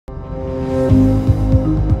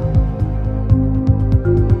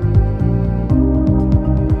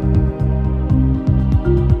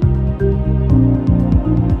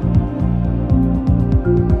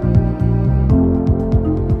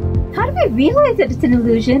realize that it's an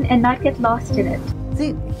illusion and not get lost in it.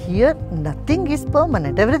 See, here nothing is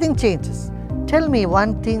permanent, everything changes. Tell me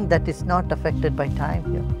one thing that is not affected by time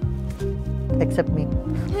here, except me.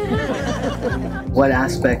 What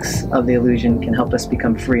aspects of the illusion can help us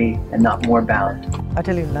become free and not more bound? I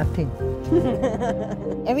tell you nothing.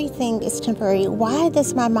 Everything is temporary. Why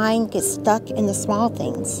does my mind get stuck in the small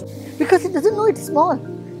things? Because it doesn't know it's small.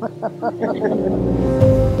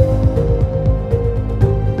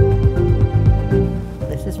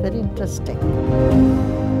 This is very interesting.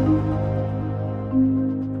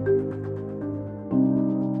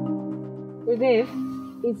 Gurudev,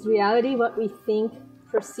 is reality what we think,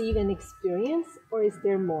 perceive, and experience, or is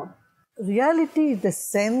there more? Reality is the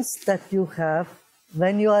sense that you have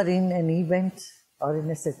when you are in an event or in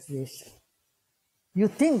a situation. You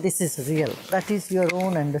think this is real. That is your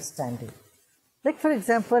own understanding. Like for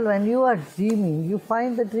example, when you are dreaming, you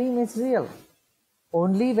find the dream is real.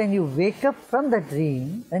 Only when you wake up from the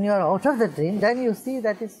dream, when you are out of the dream, then you see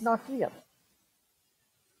that it's not real.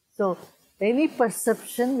 So, any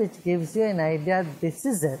perception which gives you an idea, this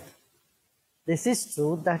is it, this is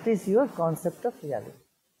true, that is your concept of reality.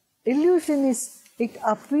 Illusion is, it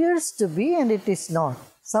appears to be and it is not.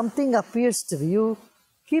 Something appears to be. You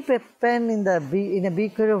keep a pen in a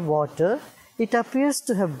beaker of water, it appears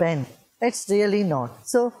to have bent. It's really not.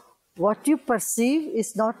 So, what you perceive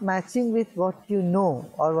is not matching with what you know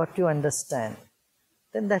or what you understand.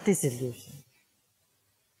 Then that is illusion.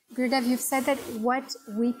 Gurudev, you've said that what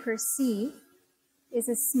we perceive is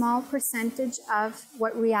a small percentage of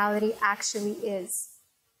what reality actually is.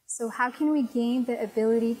 So how can we gain the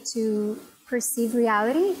ability to perceive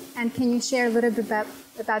reality? And can you share a little bit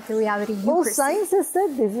about the reality you perceive? Science has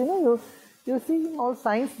said this, you see in all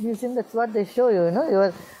science museums, that's what they show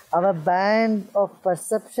you, our band of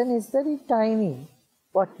perception is very tiny.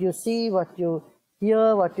 What you see, what you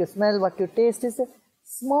hear, what you smell, what you taste is a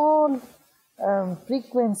small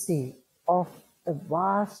frequency of a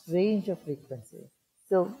vast range of frequencies.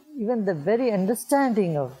 So even the very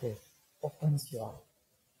understanding of this opens you up.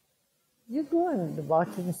 You go and watch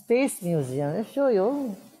in a space museum, they show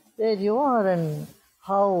you where you are and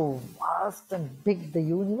how vast and big the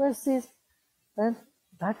universe is. And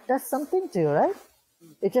that does something to you, right?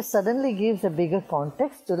 It just suddenly gives a bigger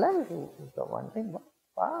context to life. So one thing,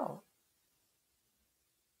 wow.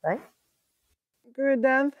 Right?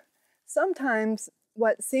 Gurudev, sometimes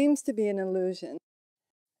what seems to be an illusion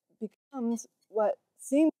becomes what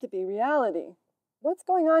seems to be reality. What's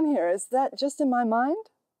going on here? Is that just in my mind?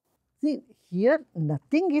 See, here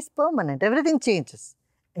nothing is permanent. Everything changes.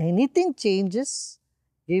 Anything changes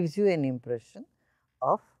gives you an impression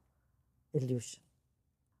of illusion.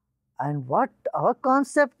 And what our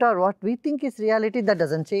concept or what we think is reality, that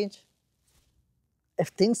doesn't change. If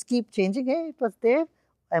things keep changing, hey, it was there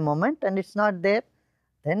a moment and it's not there,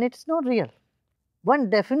 then it's not real. One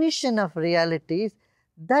definition of reality is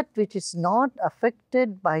that which is not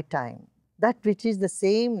affected by time, that which is the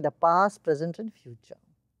same in the past, present and future.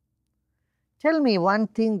 Tell me one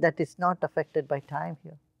thing that is not affected by time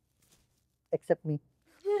here, except me.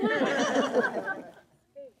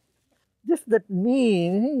 Just that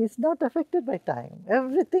me is not affected by time.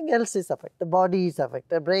 Everything else is affected. The body is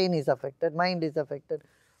affected, brain is affected, mind is affected,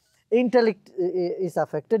 intellect is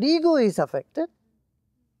affected, ego is affected.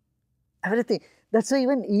 Everything. That's why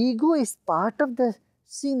even ego is part of the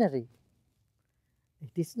scenery.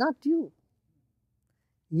 It is not you.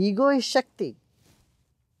 Ego is Shakti,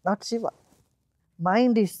 not Shiva.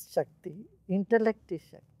 Mind is Shakti, intellect is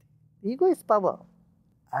Shakti. Ego is power.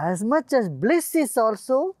 As much as bliss is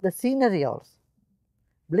also the scenery also.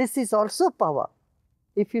 Bliss is also power.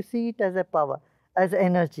 If you see it as a power, as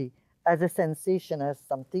energy, as a sensation, as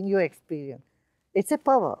something you experience, it's a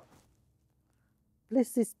power.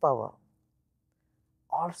 Bliss is power.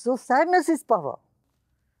 Also sadness is power.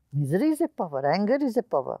 Misery is a power, anger is a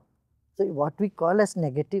power. So what we call as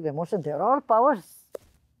negative emotion, they are all powers.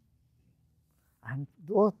 And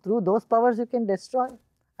through those powers you can destroy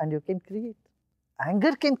and you can create.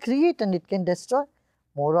 Anger can create and it can destroy.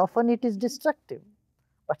 More often it is destructive,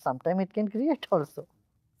 but sometimes it can create also.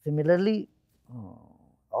 Similarly,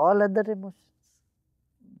 all other emotions.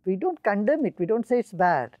 We don't condemn it, we don't say it's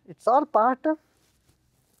bad. It's all part of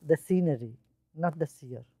the scenery, not the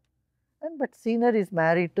seer. But scenery is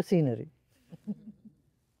married to scenery.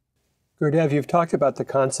 Gurudev, you've talked about the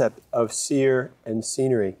concept of seer and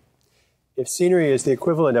scenery. If scenery is the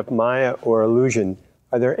equivalent of Maya or illusion,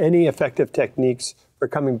 are there any effective techniques for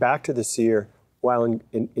coming back to the seer while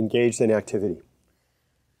engaged in activity?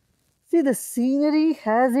 See, the scenery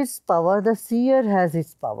has its power, the seer has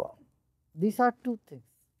its power. These are two things.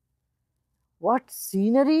 What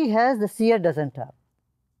scenery has, the seer doesn't have.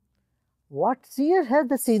 What seer has,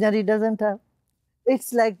 the scenery doesn't have.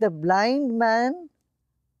 It's like the blind man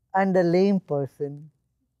and the lame person.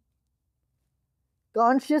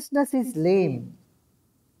 Consciousness is lame.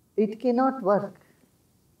 It cannot work.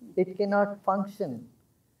 It cannot function.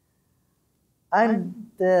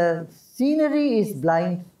 And the scenery is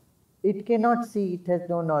blind. It cannot see, it has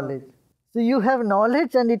no knowledge. So you have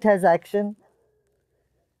knowledge and it has action.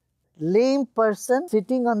 Lame person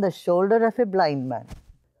sitting on the shoulder of a blind man.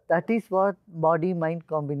 That is what body-mind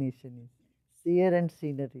combination is. Seer and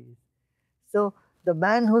scenery. So the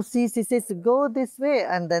man who sees, he says, go this way,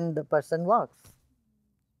 and then the person walks.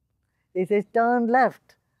 He says, turn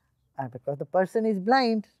left. And because the person is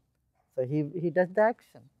blind, so he does the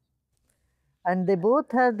action. And they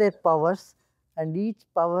both have their powers, and each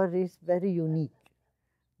power is very unique.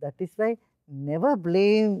 That is why never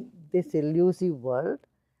blame this elusive world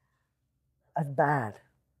as bad.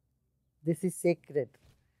 This is sacred.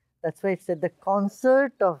 That's why it said the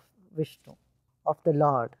concert of Vishnu, of the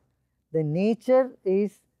Lord. The nature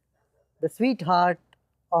is the sweetheart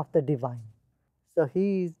of the divine. So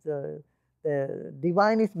he is the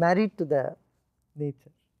divine is married to the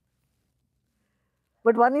nature.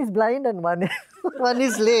 But one is blind and one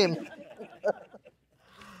is lame.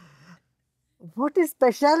 What is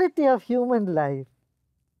speciality of human life,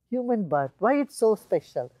 human birth? Why it's so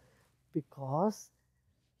special? Because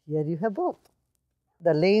here you have both.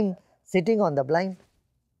 The lame sitting on the blind.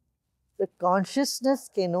 The consciousness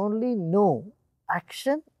can only know.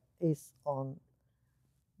 Action is on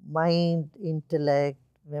mind, intellect,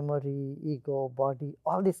 memory, ego, body,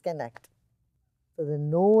 all this can act. So the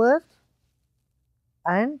knower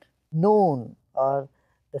and known, or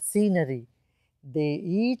the scenery, they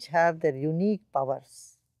each have their unique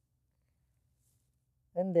powers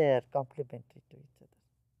and they are complementary to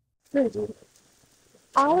each other.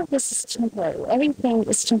 All of this is temporary. Everything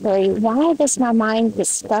is temporary. Why does my mind get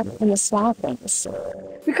stuck in the small things?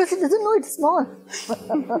 Because it doesn't know it's small.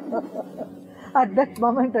 At that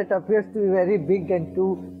moment it appears to be very big and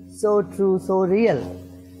so true, so real.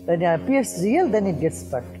 When it appears real, then it gets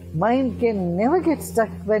stuck. Mind can never get stuck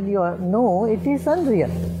when you know it is unreal.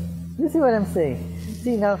 You see what I'm saying?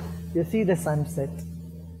 See now, you see the sunset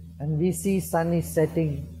and we see sun is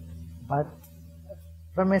setting, but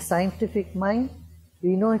from a scientific mind,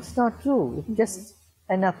 we know it's not true. It's just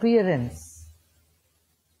an appearance.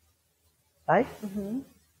 Right?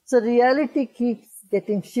 So reality keeps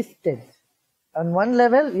getting shifted. On one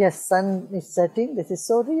level, yes, sun is setting, this is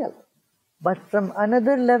so real. But from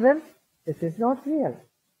another level, this is not real.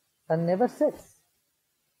 Sun never sets.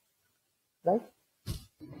 Right?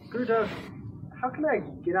 Gurudev, how can I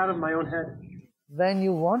get out of my own head? When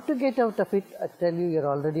you want to get out of it, I tell you, you're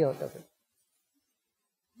already out of it.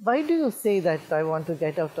 Why do you say that I want to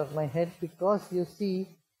get out of my head? Because you see,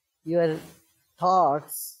 your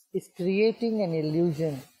thoughts is creating an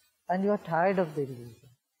illusion and you are tired of the illusion.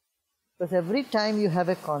 Because every time you have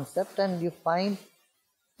a concept and you find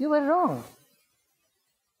you were wrong.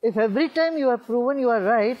 If every time you are proven you are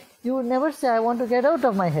right, you would never say, I want to get out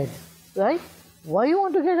of my head. Right? Why you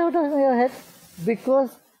want to get out of your head? Because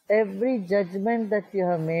every judgment that you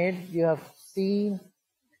have made, you have seen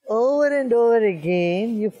over and over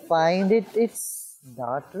again, you find it's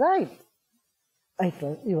not right. I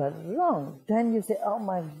told you are wrong. Then you say, oh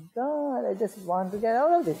my God, I just want to get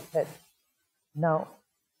out of this head. Now,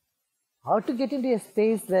 how to get into a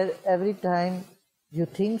space where every time you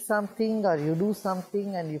think something or you do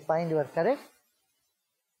something and you find you are correct?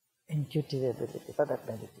 Intuitive ability for that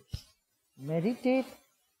meditation. Meditate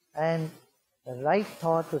and the right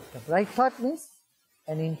thought would come. Right thought means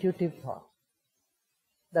an intuitive thought.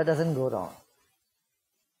 That doesn't go wrong.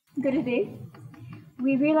 Gurudev,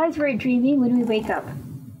 we realize we're dreaming when we wake up.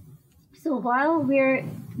 So while we're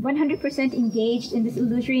 100% engaged in this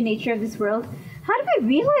illusory nature of this world, how do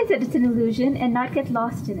we realize that it's an illusion and not get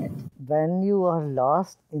lost in it? When you are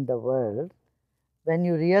lost in the world, when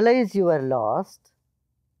you realize you are lost,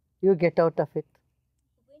 you get out of it.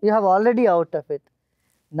 You have already out of it.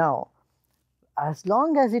 Now, as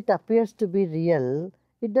long as it appears to be real,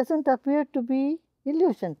 it doesn't appear to be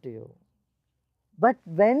illusion to you. But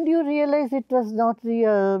when you realize it was not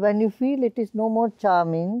real, when you feel it is no more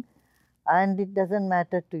charming and it doesn't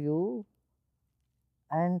matter to you,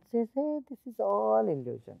 and says, hey, this is all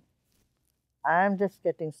illusion. I am just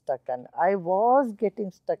getting stuck, and I was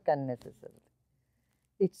getting stuck unnecessarily.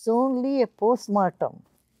 It's only a post-mortem.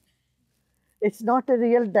 It's not a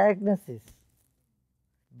real diagnosis.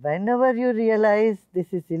 Whenever you realize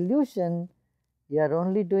this is illusion, you are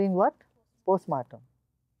only doing what? Post-mortem.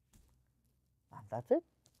 And that's it.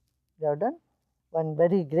 You are done. one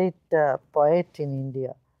very great poet in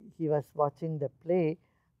India. He was watching the play,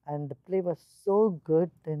 and the play was so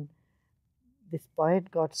good, and this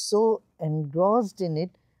poet got so engrossed in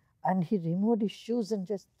it, and he removed his shoes and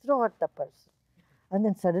just threw at the person. And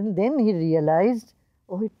then suddenly, then he realized,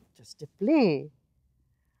 oh, it's just a play.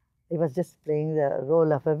 He was just playing the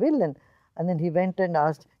role of a villain. And then he went and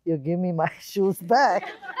asked, you give me my shoes back,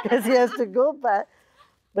 because he has to go back.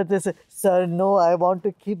 But they said, sir, no, I want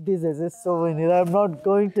to keep this as a souvenir. I'm not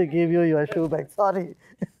going to give you your shoe back, sorry.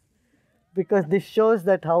 Because this shows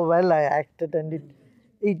that how well I acted, and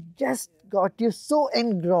it just got you so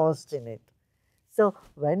engrossed in it. So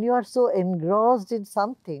when you are so engrossed in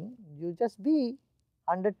something, you just be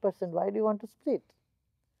 100%. Why do you want to split?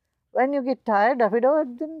 When you get tired of it, oh,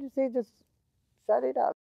 then you say just shut it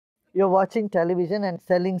up. You're watching television and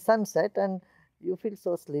selling sunset, and you feel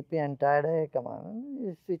so sleepy and tired. Hey, come on,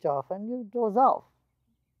 you switch off and you doze off,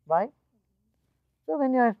 right? So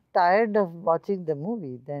when you are tired of watching the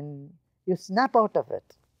movie, then you snap out of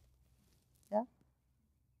it. Yeah.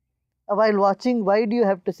 While watching, why do you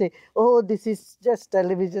have to say, oh, this is just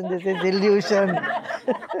television, this is illusion?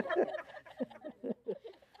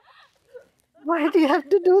 Why do you have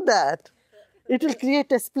to do that? It will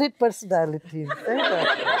create a split personality.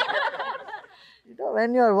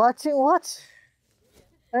 When you are watching, watch.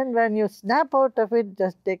 And when you snap out of it,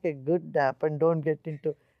 just take a good nap and don't get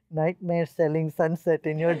into nightmare selling sunset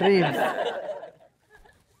in your dreams.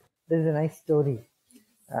 There's a nice story.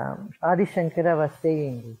 Adi Shankara was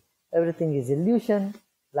saying, everything is illusion,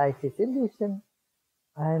 life is illusion.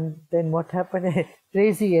 And then what happened? A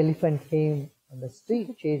crazy elephant came on the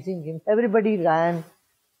street chasing him. Everybody ran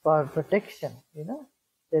for protection,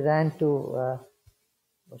 They ran to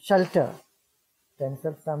shelter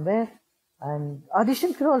themselves somewhere. And Adi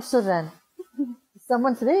Shankara also ran.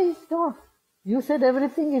 Someone said, hey, no, you said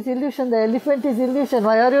everything is illusion, the elephant is illusion,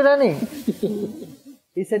 why are you running?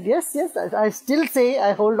 He said, yes, I still say,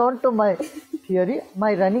 I hold on to my theory,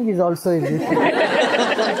 my running is also illusion.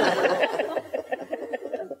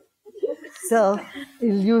 So,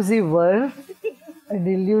 illusive word, and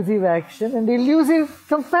illusive action, and illusive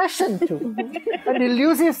compassion too. And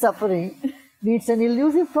illusive suffering needs an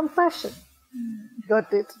illusive compassion.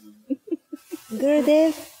 Got it?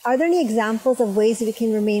 Gurudev, are there any examples of ways that we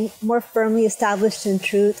can remain more firmly established in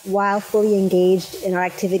truth while fully engaged in our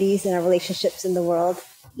activities and our relationships in the world?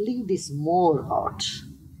 Leave this more out.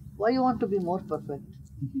 Why you want to be more perfect?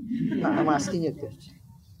 I'm asking a question.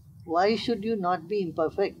 Why should you not be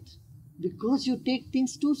imperfect? Because you take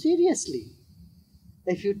things too seriously.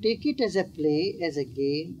 If you take it as a play, as a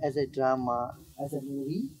game, as a drama, as a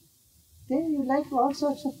movie, then you like all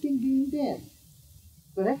sorts of things being there.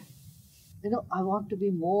 Correct? I want to be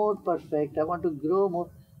more perfect, I want to grow more.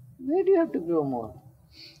 Where do you have to grow more?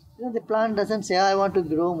 The plant doesn't say, I want to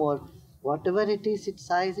grow more. Whatever it is, its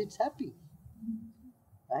size, it's happy.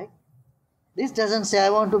 Right? This doesn't say, I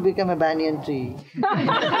want to become a banyan tree.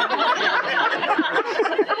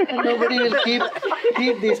 Nobody will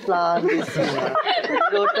keep this plant, these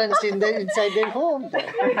rodents inside their home.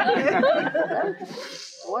 Right?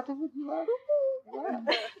 Whatever you are.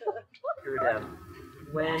 Gurudev,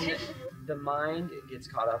 when the mind gets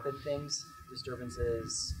caught up in things,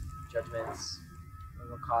 disturbances, judgments, when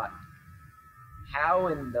we're caught, how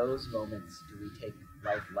in those moments do we take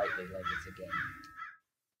life lightly, like it's a game?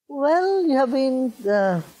 Well, you have been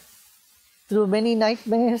through many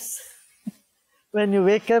nightmares. When you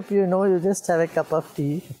wake up, you just have a cup of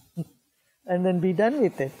tea and then be done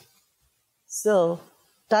with it. So,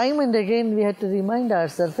 time and again we have to remind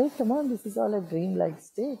ourselves, hey, come on, this is all a dream-like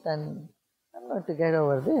state and I'm going to get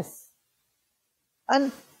over this.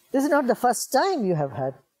 And this is not the first time you have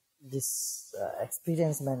had this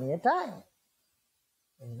experience many a time.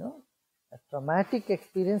 A traumatic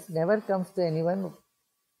experience never comes to anyone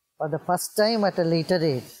for the first time at a later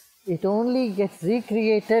age. It only gets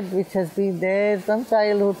recreated, which has been there from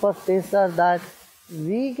childhood for this or that.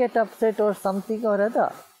 We get upset or something or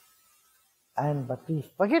other. But we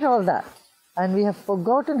forget all that. And we have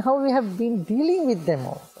forgotten how we have been dealing with them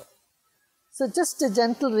also. So just a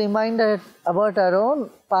gentle reminder about our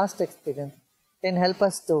own past experience can help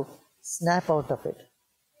us to snap out of it.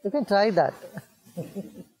 You can try that.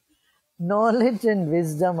 Knowledge and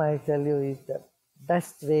wisdom, I tell you, is the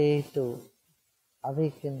best way to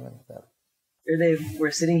awaken oneself. Gurudev,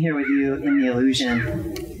 we're sitting here with you in the illusion,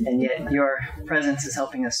 and yet your presence is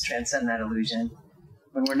helping us transcend that illusion.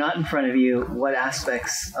 When we're not in front of you, what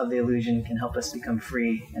aspects of the illusion can help us become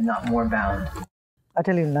free and not more bound? I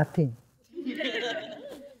tell you, nothing.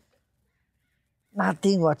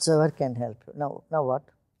 Nothing whatsoever can help you. Now what?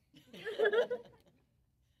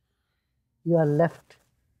 you are left,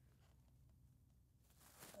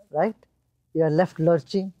 right? You are left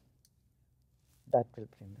lurching, that will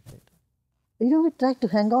bring the freedom. You know, we try to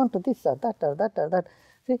hang on to this or that or that or that.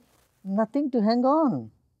 See, nothing to hang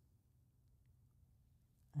on.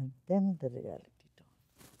 And then the reality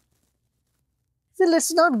dawns. See,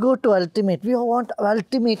 let's not go to ultimate. We want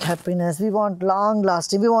ultimate happiness. We want long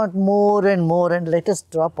lasting. We want more and more. And let us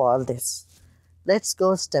drop all this. Let's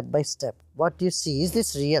go step by step. What you see, is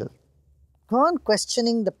this real? Go on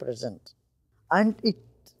questioning the present. And it,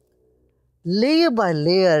 layer by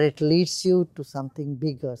layer, it leads you to something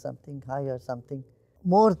bigger, something higher, something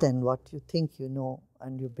more than what you think you know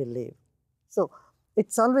and you believe. So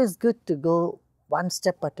it's always good to go one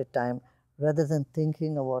step at a time rather than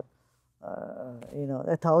thinking about,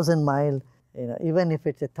 1,000 mile. Even if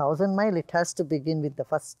it's 1,000 mile, it has to begin with the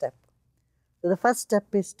first step. So the first step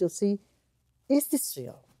is to see, is this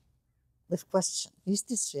real? This question, is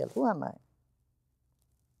this real? Who am I?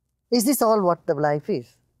 Is this all what the life is?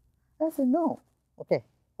 I say, no. Okay,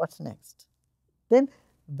 what's next? Then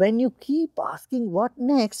when you keep asking what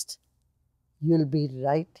next, you'll be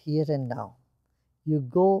right here and now. You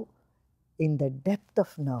go in the depth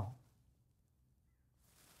of now.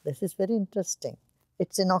 This is very interesting.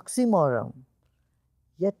 It's an oxymoron.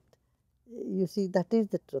 Yet, you see, that is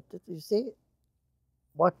the truth. You say,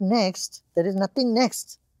 what next? There is nothing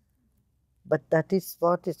next. But that is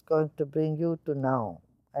what is going to bring you to now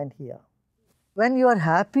and here. When you are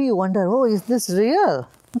happy, you wonder, oh, is this real?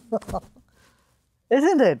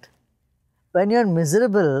 Isn't it? When you are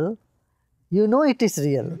miserable, you know it is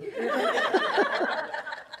real.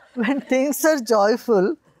 When things are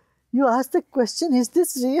joyful, you ask the question, is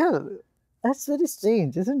this real? That's very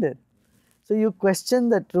strange, isn't it? So you question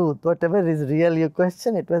the truth. Whatever is real, you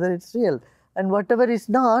question it, whether it's real. And whatever is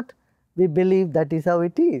not, we believe that is how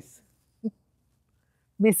it is.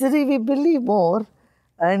 Misery, we believe more,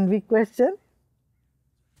 and we question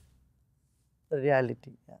the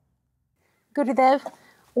reality. Yeah. Gurudev,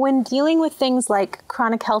 when dealing with things like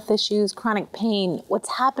chronic health issues, chronic pain,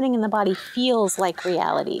 what's happening in the body feels like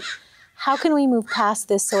reality. How can we move past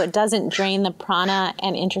this so it doesn't drain the prana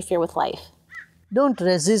and interfere with life? Don't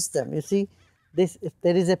resist them. You see, if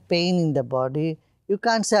there is a pain in the body, you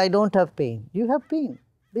can't say, I don't have pain. You have pain.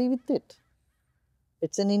 Be with it.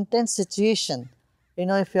 It's an intense situation.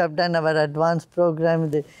 If you have done our advanced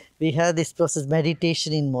program, we have this process,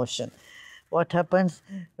 meditation in motion. What happens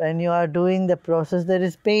when you are doing the process, there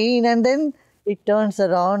is pain and then it turns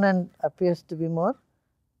around and appears to be more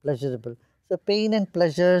pleasurable. So pain and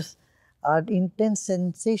pleasures are intense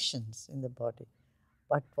sensations in the body.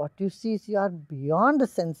 But what you see is you are beyond the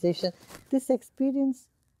sensation. This experience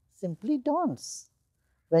simply dawns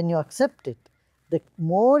when you accept it. The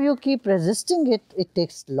more you keep resisting it, it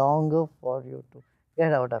takes longer for you to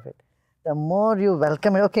get out of it. The more you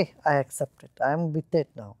welcome it, okay, I accept it, I am with it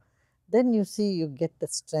now. Then you see you get the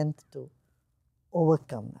strength to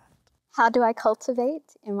overcome that. How do I cultivate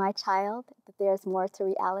in my child that there's more to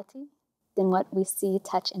reality than what we see,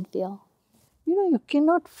 touch, and feel? You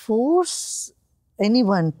cannot force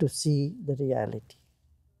anyone to see the reality.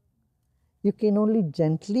 You can only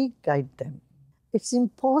gently guide them. It's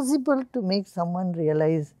impossible to make someone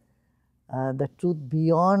realize the truth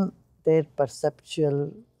beyond their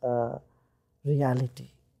perceptual reality.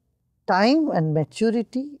 Time and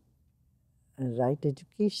maturity and right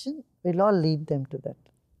education will all lead them to that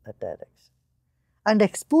direction. And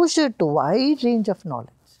exposure to wide range of knowledge.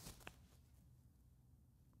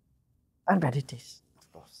 And meditation,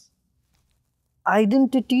 of course.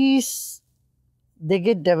 Identities, they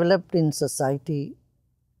get developed in society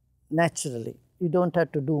naturally. You don't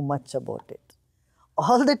have to do much about it.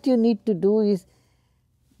 All that you need to do is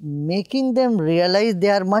making them realize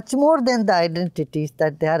they are much more than the identities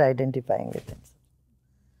that they are identifying with themselves.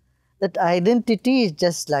 That identity is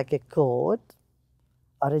just like a coat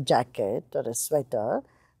or a jacket or a sweater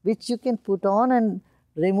which you can put on and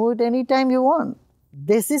remove it anytime you want.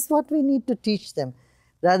 This is what we need to teach them,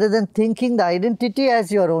 rather than thinking the identity as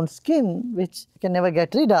your own skin, which you can never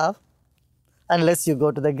get rid of unless you go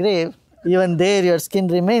to the grave. Even there your skin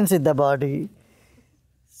remains in the body.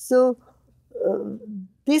 So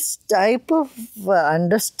this type of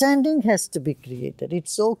understanding has to be created.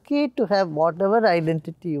 It's okay to have whatever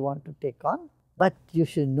identity you want to take on, but you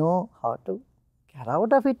should know how to get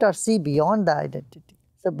out of it or see beyond the identity.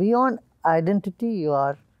 So beyond identity, you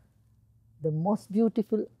are the most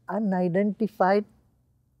beautiful unidentified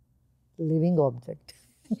living object.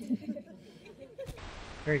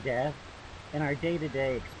 Gurudev, in our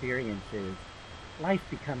day-to-day experiences, life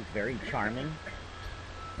becomes very charming,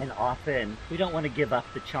 and often we don't want to give up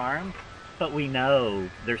the charm, but we know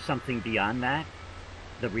there's something beyond that,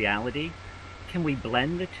 the reality. Can we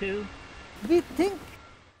blend the two? We think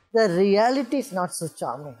the reality is not so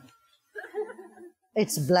charming.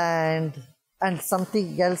 It's bland and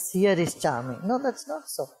something else here is charming. No, that's not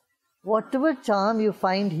so. Whatever charm you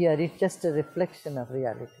find here is just a reflection of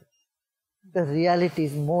reality. The reality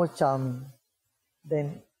is more charming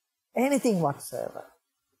than anything whatsoever.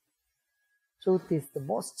 Truth is the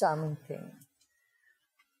most charming thing.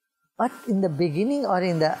 But in the beginning or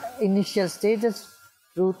in the initial stages,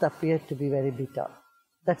 truth appeared to be very bitter.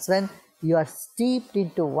 That's when you are steeped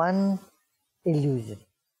into one illusion.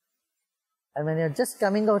 And when you're just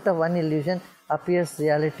coming out of one illusion, appears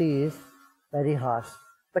reality is very harsh.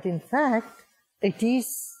 But in fact, it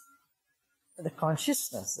is the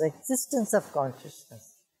consciousness, the existence of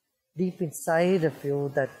consciousness deep inside of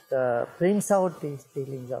you that brings out these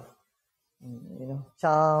feelings of,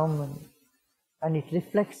 charm, and it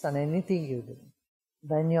reflects on anything you do.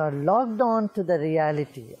 When you are logged on to the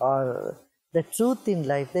reality or the truth in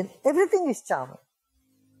life, then everything is charming.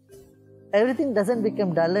 Everything doesn't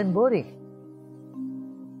become dull and boring.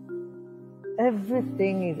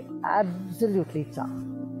 Everything is absolutely charming.